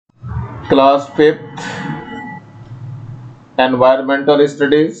Class 5th Environmental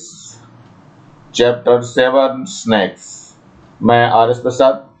Studies Chapter 7 Snakes। मैं R S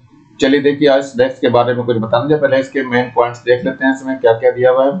प्रसाद। चलिए देखिए आज स्नैक्स के बारे में कुछ बताने से पहले इसके मेन पॉइंट्स देख लेते हैं, इसमें क्या क्या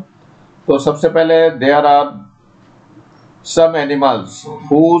दिया हुआ है। तो सबसे पहले there are some animals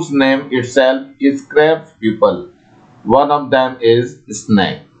whose name itself is क्रेफ्ट people, one of them is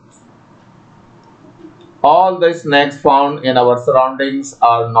snack. All the snakes found in our surroundings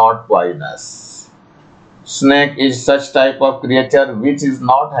are not poisonous. Snake is such type of creature which is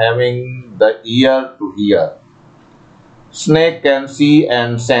not having the ear to hear. Snake can see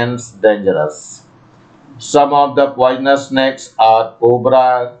and sense dangerous. Some of the poisonous snakes are cobra,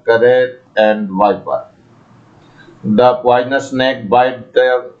 karat, and viper. The poisonous snake bite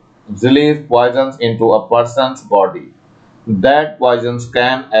release poisons into a person's body. That poisons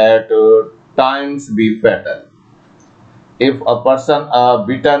can at times be fatal. If a person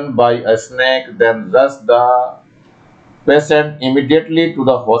bitten by a snake, then rush the patient immediately to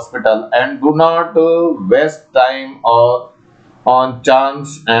the hospital and do not waste time or on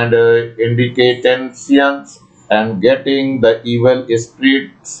chance and indications and getting the evil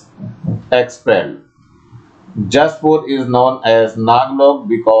spirits expelled. Jaspur is known as Naglok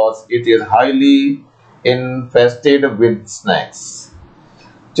because it is highly infested with snakes.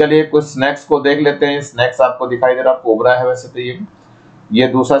 चलिए कुछ snacks को देख लेते हैं। Snacks आपको दिखाई दे रहा cobra है, वैसे तो ये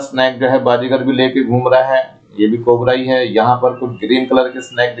दूसरा स्नैक जो है बाजीगर भी लेके घूम रहा है, ये भी कोबरा ही है। यहाँ पर कुछ ग्रीन कलर के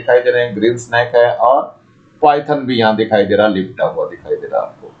स्नैक दिखाई दे रहे हैं, ग्रीन स्नैक है, और पाइथन भी यहाँ दिखाई दे रहा, लिपटा हुआ दिखाई दे रहा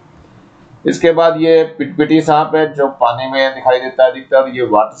आपको। इसके बाद ये पिटपिटी सांप है जो पानी में दिखाई देता है अधिकतर। ये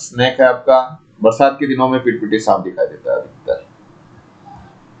वाटर स्नैक है आपका, बरसात के दिनों में पिटपिटी सांप दिखाई देता है अधिकतर।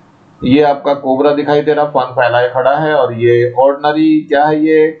 ये आपका कोबरा दिखाई दे रहा, फन फैलाए खड़ा है, और ये ऑर्डिनरी क्या है,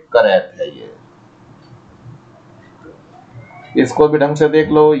 ये करैट है। ये इसको भी ढंग से देख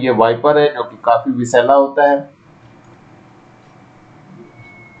लो। ये वाइपर है जो कि काफी विषैला होता है।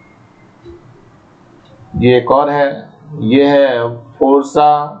 ये एक और है, ये है फोर्सा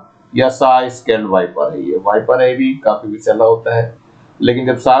या सा स्केल्ड वाइपर है। ये वाइपर है, भी काफी विषैला होता है, लेकिन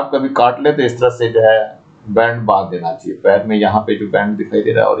जब सांप कभी काट ले तो इस तरह से जो है बैंड बांध देना चाहिए पैर में। यहाँ पे जो बैंड दिखाई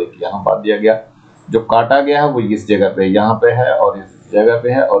दे रहा है और एक यहाँ बांध दिया गया। जो काटा गया है वो इस जगह पे, यहाँ पे है और इस जगह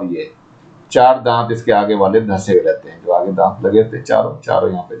पे है, और ये चार दांत इसके आगे वाले धंसे हुए रहते हैं। जो आगे दांत लगे थे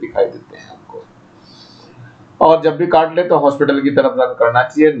चारों यहाँ पे दिखाई देते हैं आपको। और जब भी काट ले तो हॉस्पिटल की तरफ रन करना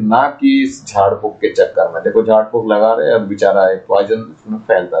चाहिए, ना कि इस झाड़ फूक के चक्कर में। देखो झाड़ फूक लगा रहे और बेचारा एक पॉइजन इसमें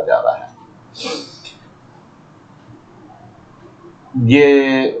फैलता जा रहा है।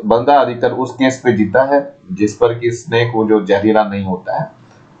 ये बंदा अधिकतर उस केस पे जीता है जिस पर कि स्नेक वो जो जहरीला नहीं होता है,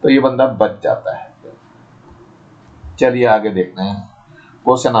 तो ये बंदा बच जाता है। चलिए आगे देखते हैं,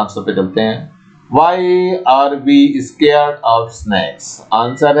 क्वेश्चन आंसर पे चलते हैं। Why are we scared of snakes?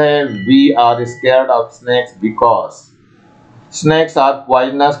 Answer है we are scared of snakes because snakes are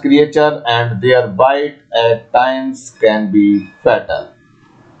poisonous creature and their bite at times can be fatal.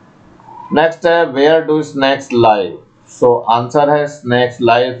 Next है where do snakes live? So answer है snakes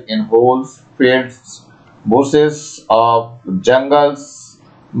live in holes, fields, bushes of jungles,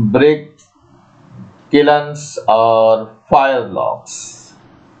 brick kilns or fire logs.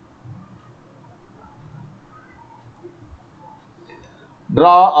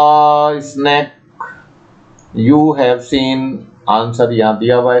 Draw a snake you have seen. Answer यहाँ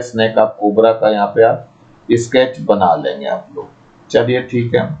दिया हुआ है, snake आप cobra का यहाँ पे आप स्केच बना लेंगे आप लोग। चलिए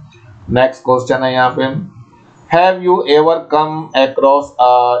ठीक है, नेक्स्ट क्वेश्चन है यहाँ पे। Have you ever come across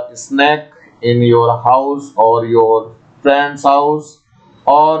a snake in your house or your friend's house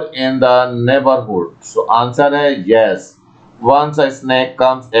or in the neighborhood? So answer है yes. Once a snake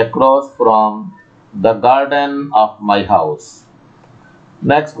comes across from the garden of my house.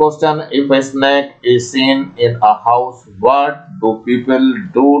 Next question, if a snake is seen in a house, what do people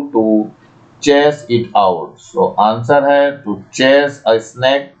do to chase it out? So answer है to chase a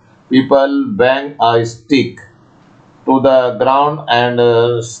snake, people bang a stick to the ground and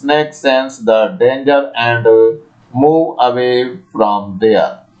snake sense the danger and move away from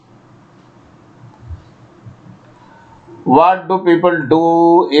there. What do people do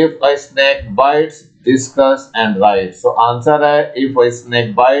if a snake bites? Discuss and write. So answer है if a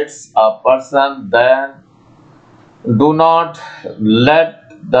snake bites a person, then do not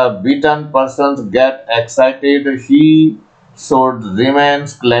let the bitten person get excited. He should remain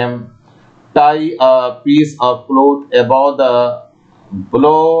calm. Tie a piece of cloth above the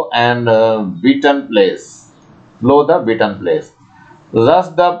blow and bitten place. Blow the bitten place. Rush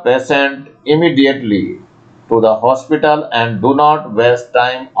the patient immediately to the hospital and do not waste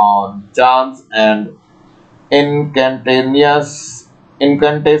time on chants and incantations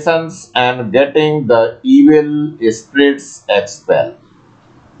incantations, and getting the evil spirits expelled.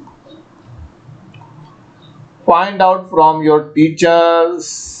 Find out from your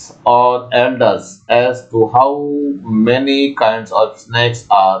teachers or elders as to how many kinds of snakes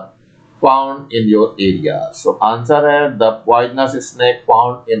are found in your area. So answer is the poisonous snake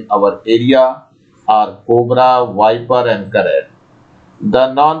found in our area are cobra, viper and carrot.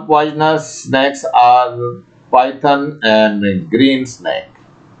 The non-poisonous snakes are python and green snake.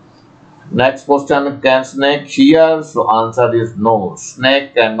 Next question, can snake hear? So answer is no.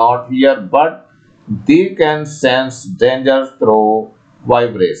 Snake cannot hear, but they can sense danger through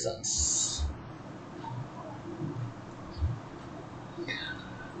vibrations.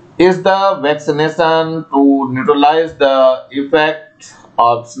 Is the vaccination to neutralize the effect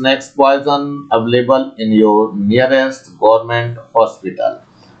of snake's poison available in your nearest government hospital?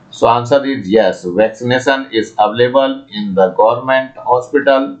 So answer is yes. Vaccination is available in the government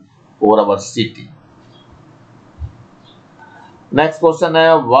hospital for our city. Next question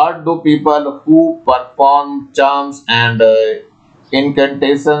is, what do people who perform charms and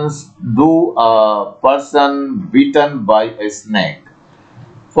incantations do a person bitten by a snake?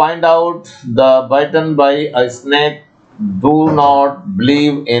 Find out the bitten by a snake do not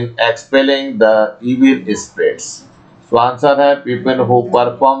believe in expelling the evil spirits. So answer है people who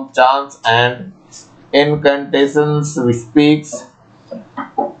perform charms and incantations speaks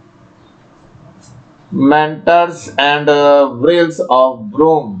mentors and wheels of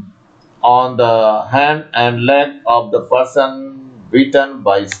broom on the hand and leg of the person bitten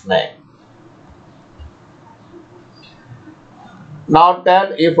by snake. Now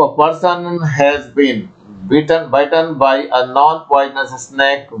tell if a person has been bitten by a non-poisonous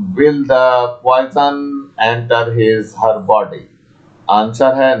snake, will the poison enter his her body?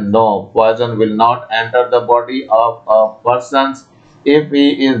 Answer है no. Poison will not enter the body of a person if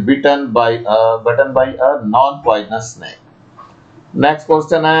he is bitten by a non-poisonous snake. Next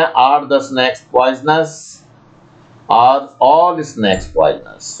question है, are the snakes poisonous? Are all snakes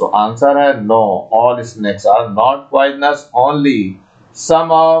poisonous? So answer है no. All snakes are not poisonous. Only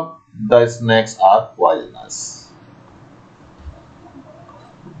some of the snakes are poisonous.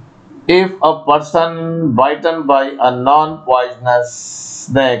 If a person bitten by a non-poisonous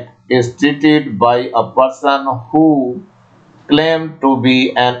snake is treated by a person who claimed to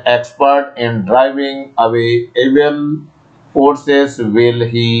be an expert in driving away evil forces, will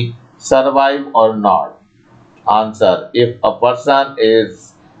he survive or not? Answer, if a person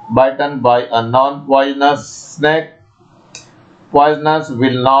is bitten by a non-poisonous snake, poisonous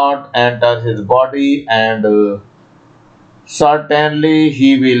will not enter his body and certainly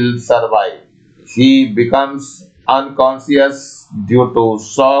he will survive. He becomes unconscious due to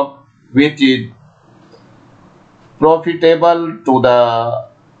shock, which is profitable to the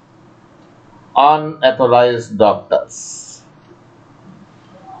unauthorized doctors.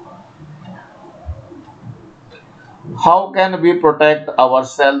 How can we protect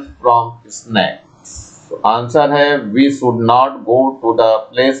ourselves from snakes? So answer है we should not go to the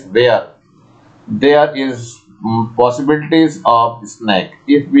place where there is possibilities of snake.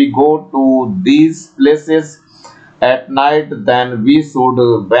 If we go to these places at night, then we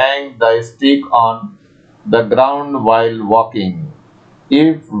should bang the stick on the ground while walking.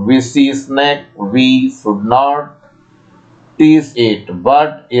 If we see snake, we should not tease it.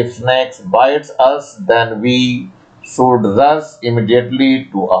 But if snakes bites us, then we should rush immediately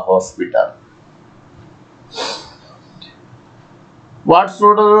to a hospital. What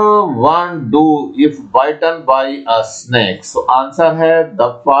should one do if bitten by a snake? So answer है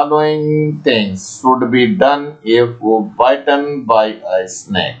the following things should be done if bitten by a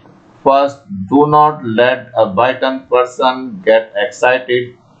snake. First, do not let a bitten person get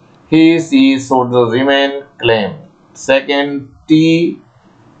excited. She should remain calm. Second,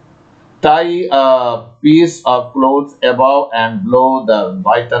 tie a piece of cloth above and below the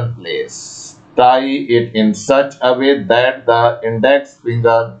bitten place. Tie it in such a way that the index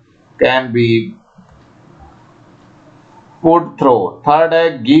finger can be put through.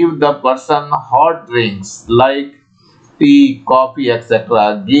 Third, give the person hot drinks like tea, coffee,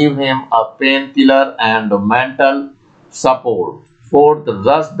 etc. Give him a painkiller and mental support. Fourth,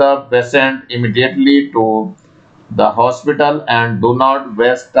 rush the patient immediately to the hospital and do not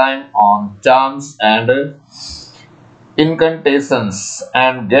waste time on charms and incantations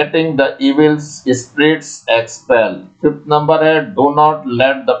and getting the evil spirits expelled. Fifth number है, do not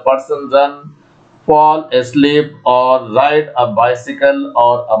let the person run, fall asleep or ride a bicycle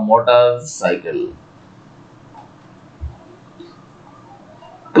or a motorcycle.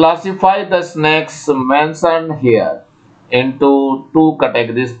 Classify the snakes mentioned here. into two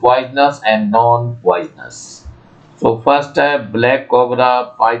categories, poisonous and non-poisonous. So first है black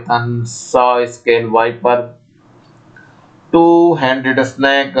cobra, python, saw scale viper, two-handed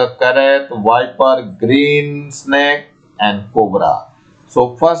snake, carrot, viper, green snake and cobra.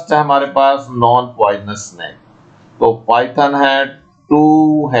 So first है हमारे पास non-poisonous snake. तो python है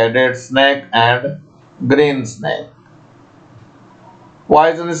two-headed snake and green snake.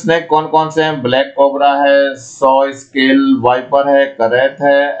 Poison snake कौन कौन से हैं? Black cobra है, सॉ स्केल वाइपर है, करैत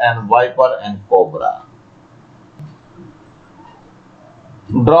है and wiper and cobra.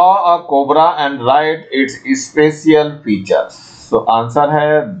 Draw a cobra and right it's special features. So answer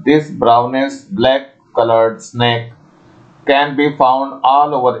है this brownish black coloured snake can be found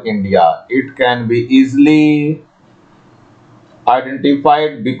all over India. It can be easily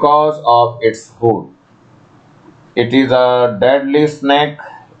identified because of its hood. It is a deadly snake.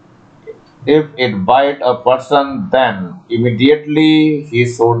 If it bite a person, then immediately he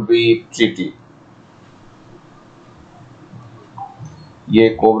should be treated. ये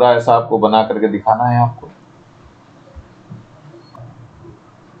cobra ऐसा आपको बना करके दिखाना है आपको.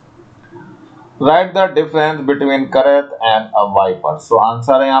 Write the difference between करैत and a viper. So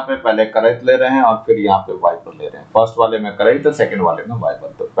answer है यहाँ पे पहले करैत ले रहे हैं और फिर यहाँ पे वाइपर ले रहे हैं. फर्स्ट वाले में करैत तो सेकंड वाले में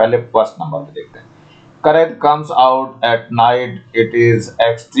वाइपर. तो पहले फर्स्ट नंबर में देखते हैं. Karait comes out at night. It is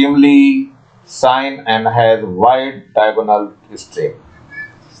extremely shine and has wide diagonal strip.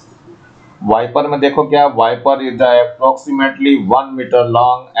 Viper में देखो क्या? Viper is approximately 1 meter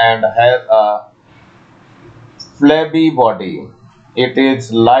long and has a flabby body. It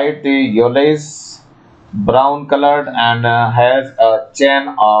is light yellowish brown colored and has a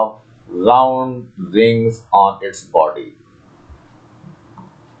chain of round rings on its body.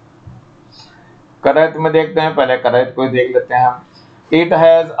 करैत में देखते हैं. पहले करैत को ही देख लेते हैं हम. It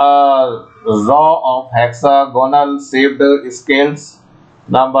has a raw of hexagonal shaped scales.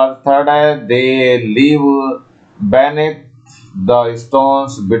 Number third है they live beneath the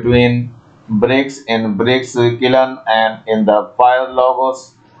stones between bricks in bricks kiln and in the fire logs,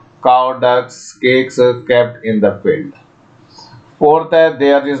 cow ducks, cakes kept in the field. Fourth है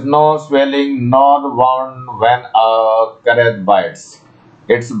there is no swelling nor wound when a carrot bites.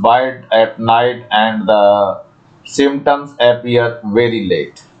 It's bite at night and the symptoms appear very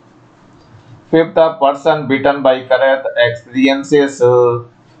late. Fifth, a person bitten by carrot experiences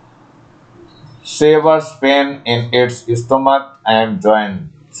severe pain in its stomach and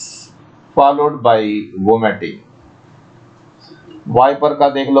joints, followed by vomiting. Wiper का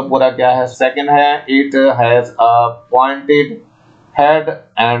देख लो पूरा क्या है. Second है it has a pointed head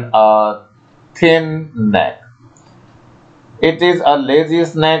and a thin neck. It is a lazy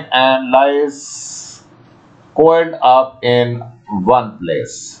snake and lies coiled up in one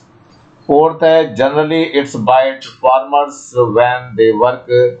place. Fourth है generally it's bite farmers when they work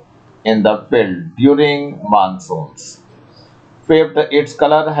in the field during monsoons. Fifth, its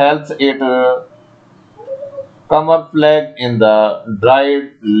color helps it camouflage in the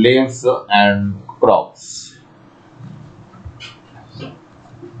dried leaves and crops.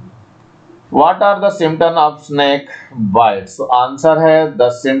 What are the symptoms of snake bite? So answer है the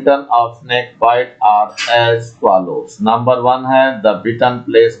symptoms of snake bite are as follows. Number one है the bitten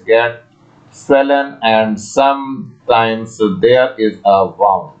place get swollen and sometimes there is a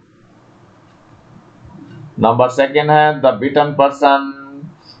wound. Number second है the bitten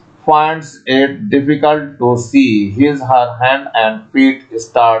person finds it difficult to see his her hand and feet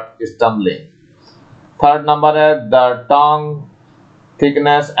start stumbling. Third number है the tongue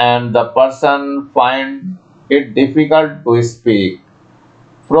thickness and the person find it difficult to speak.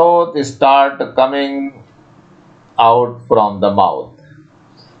 Froth start coming out from the mouth.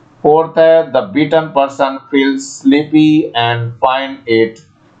 Fourth है the bitten person feels sleepy and find it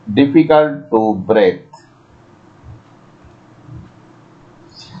difficult to breathe.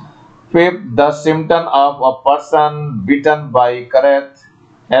 Fifth, the symptom of a person bitten by carrot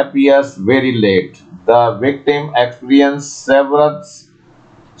appears very late. The victim experiences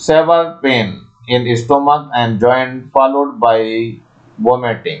severe pain in stomach and joint followed by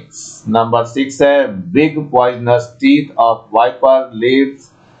vomiting. Number 6 है big poisonous teeth of viper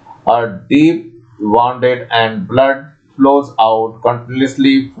leaves are deep wounded and blood flows out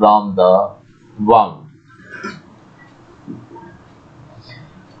continuously from the wound.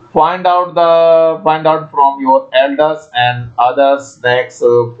 Find out from your elders and other snakes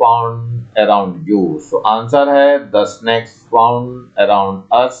found around you. So answer है the snakes found around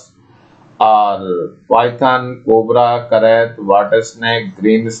us are python, cobra, carrot, water snake,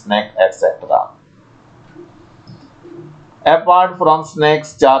 green snake, etc. Apart from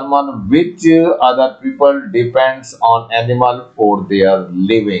snakes, Charman, which other people depends on animal for their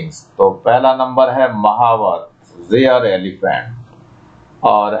livings? तो पहला number है महावर, rare elephant,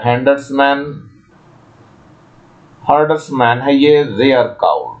 और हर्डर्समैन है ये rare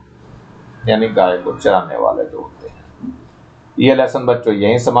cow, यानी गाय को चराने वाले जो होते हैं। ये लेसन बच्चों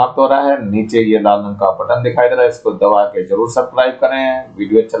यहीं समाप्त हो रहा है। नीचे ये लाल रंग का बटन दिखाई दे रहा है, इसको दबा के जरूर सब्सक्राइब करें।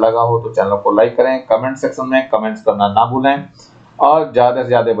 वीडियो अच्छा लगा हो तो चैनल को लाइक करें, कमेंट सेक्शन में कमेंट्स करना ना भूलें, और ज्यादा से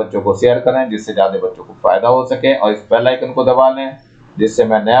ज्यादा बच्चों को शेयर करें जिससे ज्यादा बच्चों को फायदा हो सके, और इस बेल आइकन को दबा लें जिससे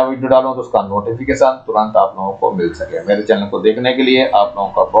मैं नया वीडियो डालूं तो उसका नोटिफिकेशन तुरंत आप लोगों को मिल सके। मेरे चैनल को देखने के लिए आप लोगों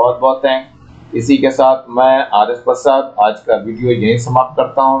का बहुत बहुत थैंक। इसी के साथ मैं आर एस प्रसाद आज का वीडियो यहीं समाप्त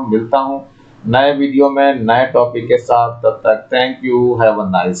करता हूं। मिलता हूं नए वीडियो में नए टॉपिक के साथ, तब तक thank you, have a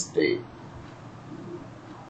nice day.